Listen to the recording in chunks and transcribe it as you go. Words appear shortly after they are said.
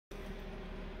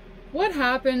What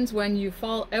happens when you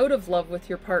fall out of love with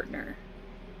your partner?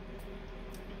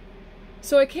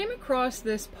 So I came across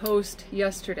this post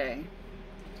yesterday.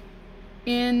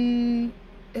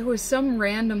 It was some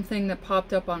random thing that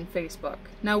popped up on Facebook.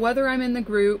 Now, whether I'm in the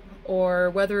group or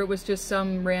whether it was just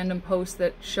some random post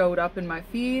that showed up in my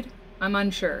feed, I'm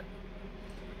unsure.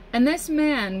 And this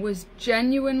man was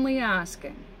genuinely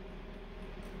asking,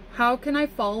 how can I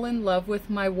fall in love with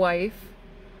my wife,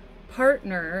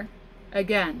 partner,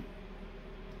 again?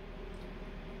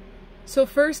 So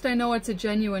first, I know it's a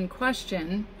genuine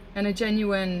question and a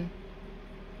genuine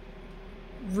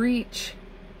reach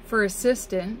for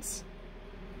assistance.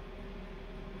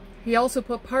 He also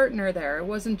put partner there. It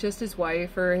wasn't just his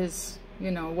wife or his,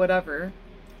 whatever.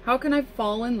 How can I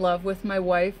fall in love with my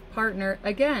wife, partner,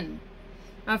 again?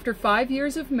 After 5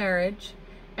 years of marriage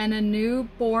and a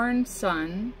newborn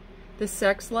son, the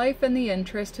sex life and the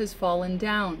interest has fallen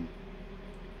down.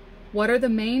 What are the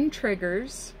main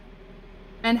triggers?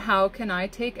 And how can I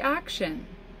take action?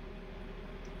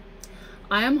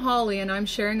 I am Holly, and I'm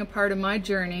sharing a part of my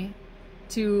journey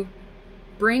to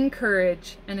bring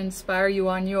courage and inspire you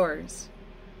on yours.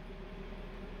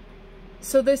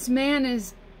 So this man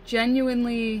is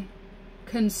genuinely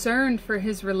concerned for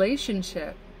his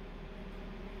relationship.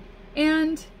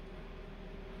 And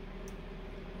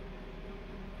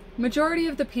majority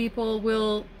of the people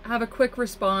will have a quick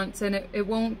response, and it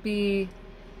won't be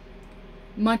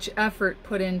much effort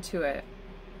put into it.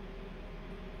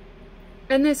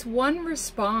 And this one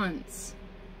response,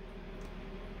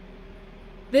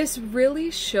 this really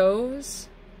shows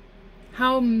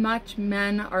how much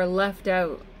men are left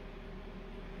out.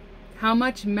 How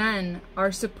much men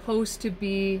are supposed to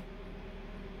be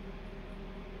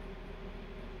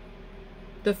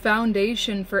the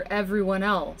foundation for everyone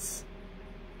else.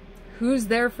 Who's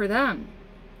there for them?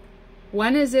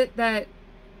 When is it that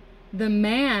the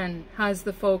man has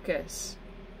the focus?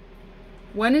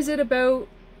 When is it about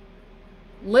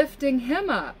lifting him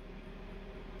up?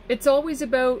 It's always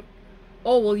about,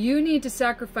 oh, well, you need to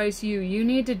sacrifice you. You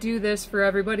need to do this for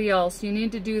everybody else. You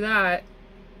need to do that.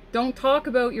 Don't talk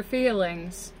about your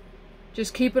feelings.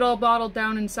 Just keep it all bottled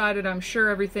down inside it. I'm sure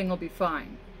everything will be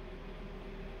fine.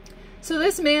 So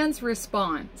this man's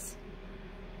response: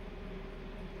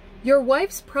 your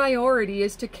wife's priority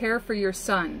is to care for your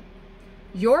son.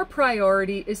 Your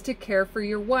priority is to care for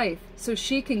your wife so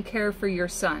she can care for your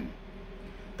son.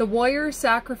 The warrior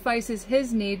sacrifices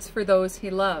his needs for those he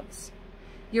loves.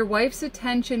 Your wife's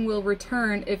attention will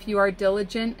return if you are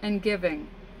diligent and giving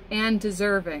and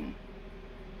deserving.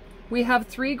 We have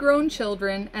 3 grown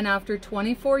children, and after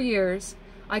 24 years,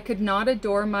 I could not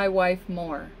adore my wife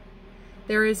more.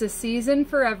 There is a season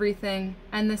for everything,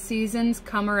 and the seasons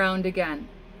come around again.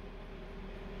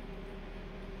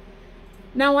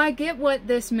 Now, I get what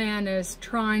this man is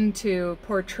trying to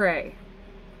portray.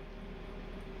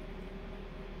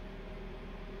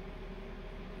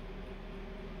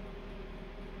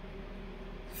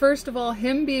 First of all,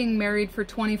 him being married for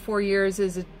 24 years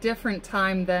is a different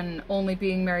time than only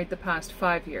being married the past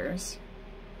 5 years.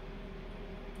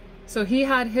 So he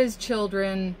had his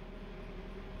children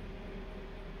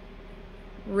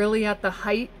really at the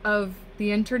height of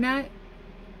the internet.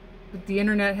 The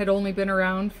internet had only been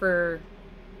around for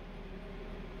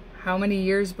how many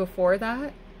years before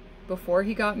that? Before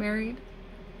he got married?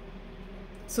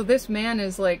 So this man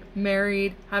is like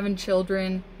married, having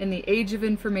children, in the age of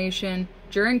information,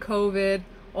 during COVID,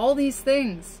 all these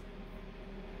things.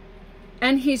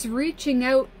 And he's reaching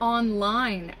out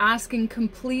online, asking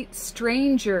complete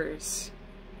strangers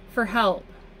for help.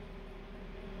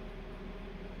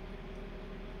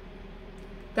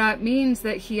 That means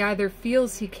that he either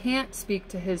feels he can't speak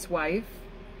to his wife,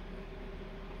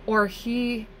 or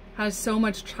he has so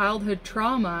much childhood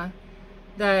trauma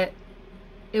that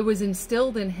it was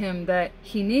instilled in him that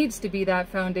he needs to be that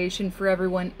foundation for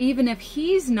everyone, even if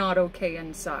he's not okay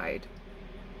inside.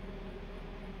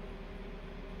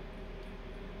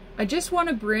 I just want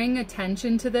to bring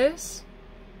attention to this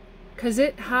because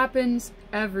it happens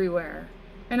everywhere,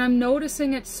 and I'm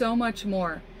noticing it so much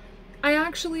more. I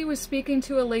actually was speaking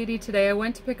to a lady today. I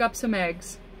went to pick up some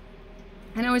eggs,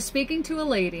 and I was speaking to a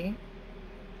lady,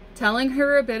 telling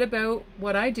her a bit about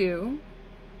what I do,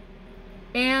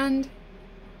 and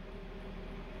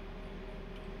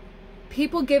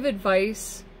people give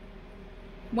advice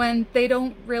when they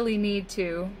don't really need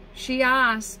to. She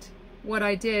asked what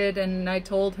I did, and I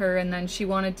told her, and then she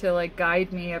wanted to like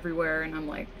guide me everywhere, and I'm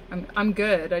like, I'm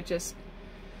good. I just,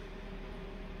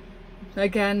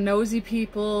 again, nosy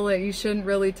people that you shouldn't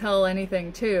really tell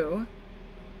anything to.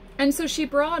 And so she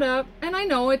brought up, and I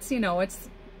know it's, you know, it's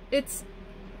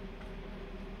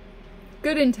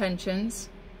Good intentions.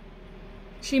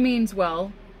 She means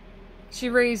well. She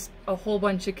raised a whole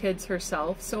bunch of kids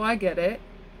herself, so I get it.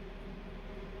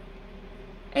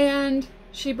 And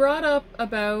she brought up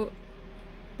about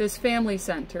this family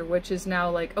center, which is now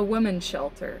like a women's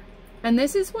shelter. And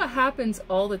this is what happens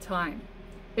all the time,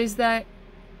 is that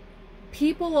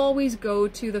people always go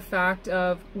to the fact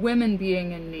of women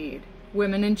being in need,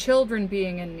 women and children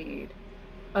being in need,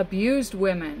 abused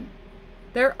women.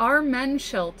 There are men's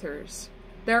shelters.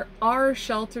 There are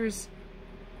shelters.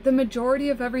 The majority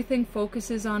of everything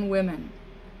focuses on women.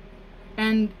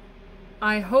 And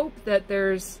I hope that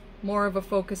there's more of a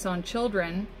focus on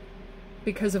children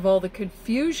because of all the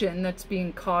confusion that's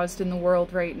being caused in the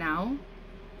world right now.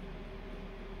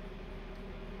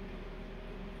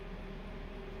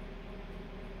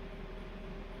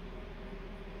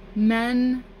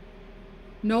 Men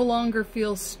no longer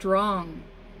feel strong.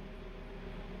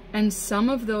 And some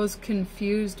of those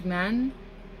confused men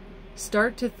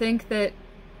start to think that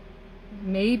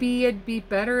maybe it'd be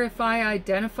better if I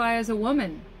identify as a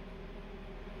woman,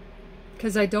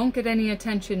 because I don't get any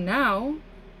attention now.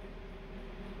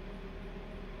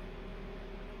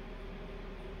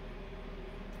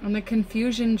 And the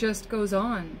confusion just goes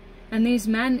on. And these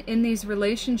men in these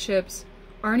relationships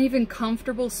aren't even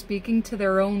comfortable speaking to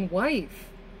their own wife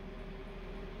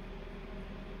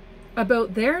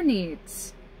about their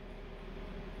needs,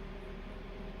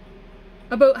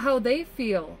 about how they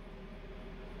feel.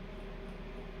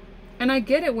 And I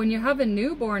get it, when you have a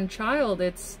newborn child,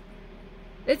 it's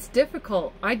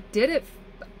difficult. I did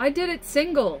it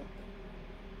single.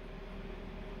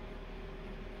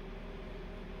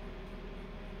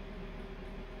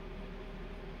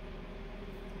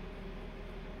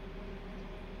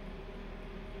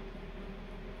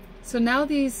 So now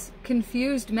these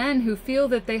confused men who feel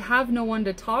that they have no one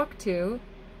to talk to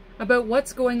about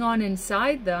what's going on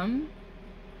inside them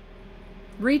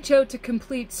reach out to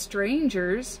complete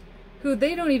strangers who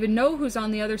they don't even know who's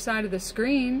on the other side of the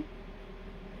screen.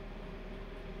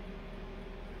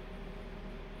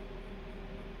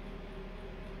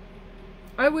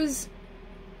 I was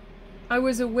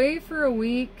away for a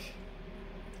week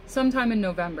sometime in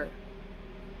November.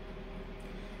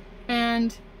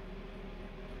 And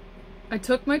I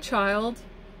took my child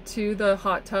to the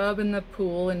hot tub and the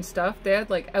pool and stuff. They had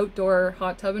like outdoor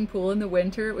hot tub and pool in the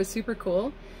winter. It was super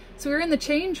cool. So we were in the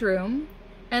change room,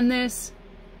 and this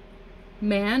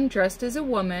man dressed as a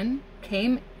woman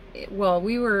came, well,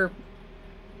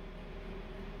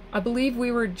 I believe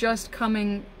we were just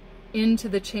coming into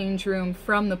the change room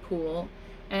from the pool,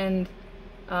 and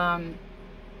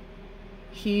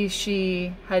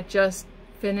she had just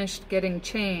finished getting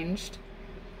changed,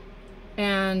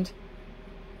 and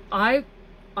I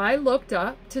looked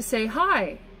up to say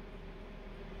hi,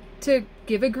 to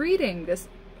give a greeting.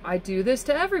 I do this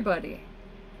to everybody.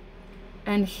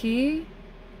 And he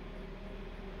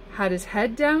had his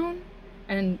head down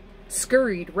and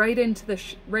scurried right into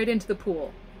the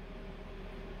pool.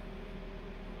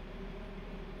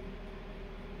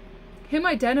 Him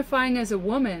identifying as a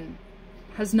woman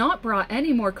has not brought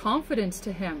any more confidence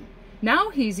to him. Now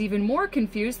he's even more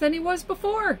confused than he was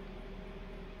before.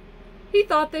 He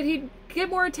thought that he'd get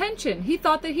more attention. He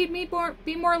thought that he'd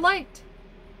be more liked.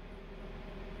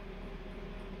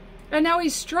 And now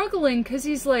he's struggling because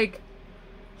he's like,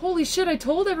 holy shit, I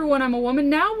told everyone I'm a woman.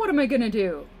 Now what am I going to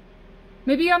do?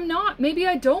 Maybe I'm not. Maybe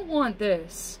I don't want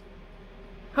this.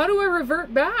 How do I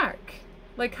revert back?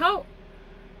 Like, how?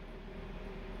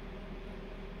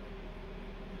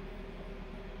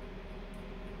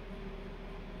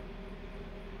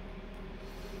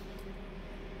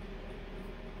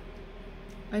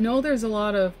 I know there's a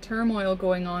lot of turmoil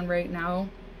going on right now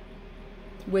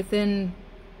within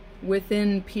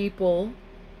people,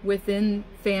 within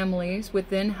families,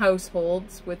 within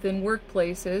households, within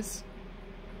workplaces.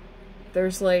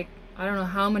 There's like, I don't know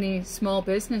how many small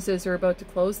businesses are about to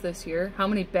close this year. How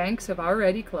many banks have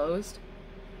already closed?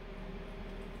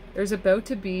 There's about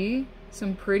to be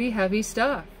some pretty heavy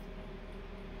stuff.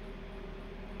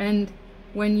 And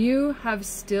when you have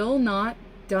still not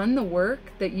done the work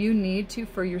that you need to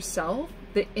for yourself,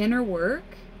 the inner work,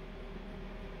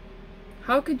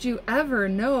 how could you ever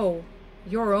know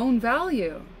your own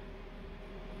value?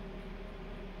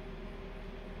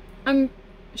 I'm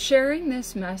sharing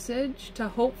this message to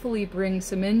hopefully bring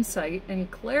some insight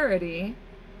and clarity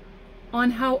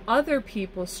on how other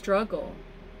people struggle.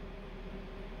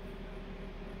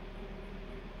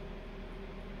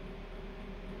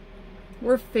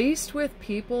 We're faced with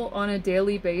people on a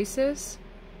daily basis,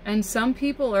 and some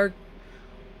people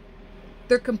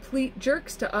they're complete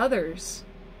jerks to others,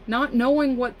 not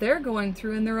knowing what they're going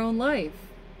through in their own life.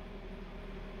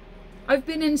 I've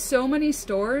been in so many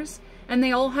stores and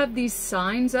they all have these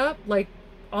signs up, like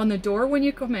on the door when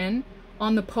you come in,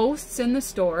 on the posts in the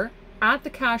store, at the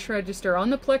cash register, on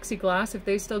the plexiglass if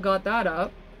they still got that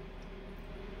up.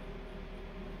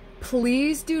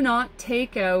 Please do not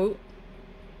take out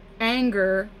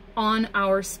anger on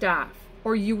our staff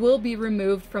or you will be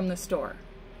removed from the store.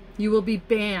 You will be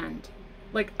banned.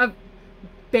 Like,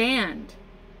 banned.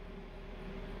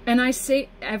 And I say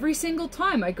every single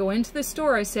time I go into the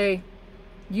store, I say,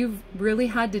 you've really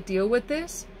had to deal with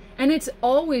this? And it's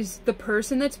always the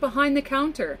person that's behind the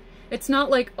counter. It's not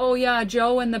like, oh yeah,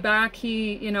 Joe in the back,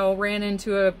 he, you know, ran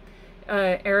into a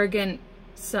arrogant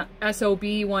SOB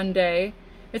one day.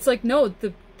 It's like, no,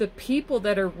 the people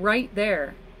that are right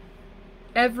there.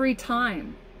 Every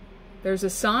time there's a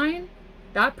sign,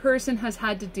 that person has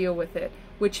had to deal with it,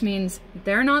 which means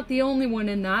they're not the only one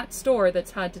in that store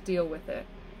that's had to deal with it.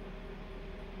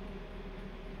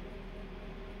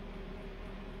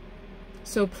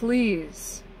 So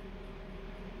please,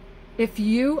 if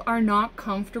you are not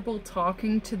comfortable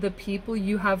talking to the people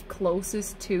you have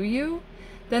closest to you,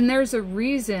 then there's a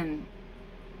reason.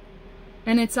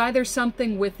 And it's either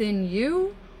something within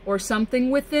you or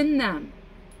something within them.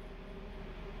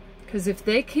 Because if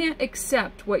they can't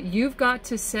accept what you've got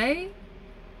to say,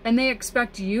 and they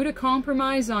expect you to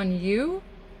compromise on you,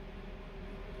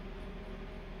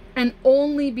 and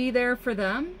only be there for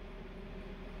them,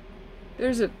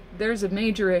 there's a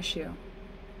major issue.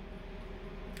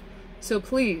 So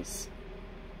please,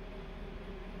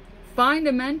 find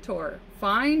a mentor,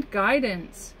 find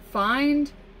guidance,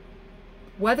 find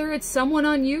whether it's someone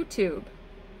on YouTube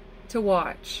to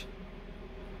watch,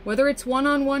 whether it's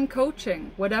one-on-one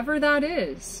coaching, whatever that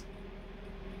is.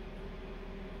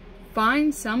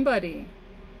 Find somebody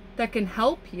that can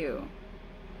help you.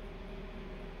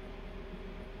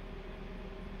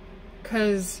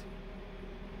 Because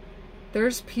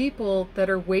there's people that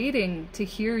are waiting to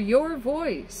hear your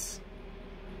voice.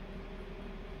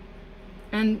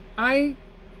 And I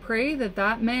pray that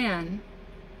that man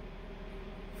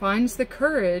finds the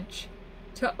courage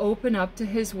to open up to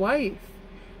his wife,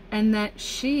 and that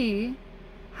she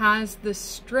has the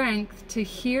strength to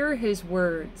hear his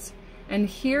words and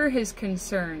hear his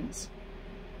concerns.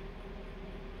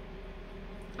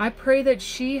 I pray that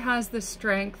she has the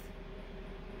strength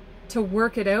to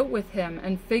work it out with him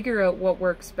and figure out what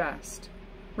works best,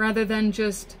 rather than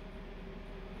just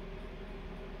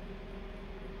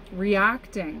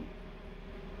reacting.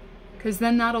 Because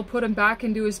then that'll put him back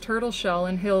into his turtle shell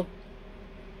and he'll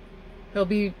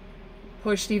be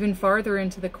pushed even farther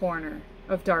into the corner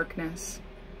of darkness.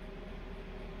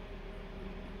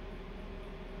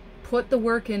 Put the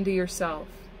work into yourself.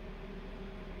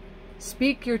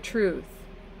 Speak your truth.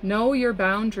 Know your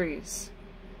boundaries.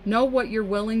 Know what you're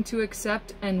willing to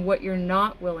accept and what you're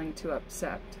not willing to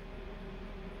accept.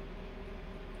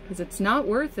 Because it's not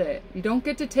worth it. You don't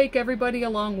get to take everybody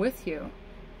along with you.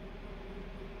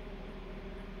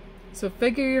 So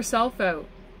figure yourself out.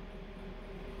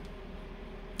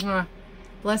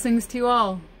 Blessings to you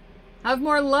all. Have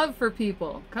more love for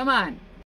people. Come on.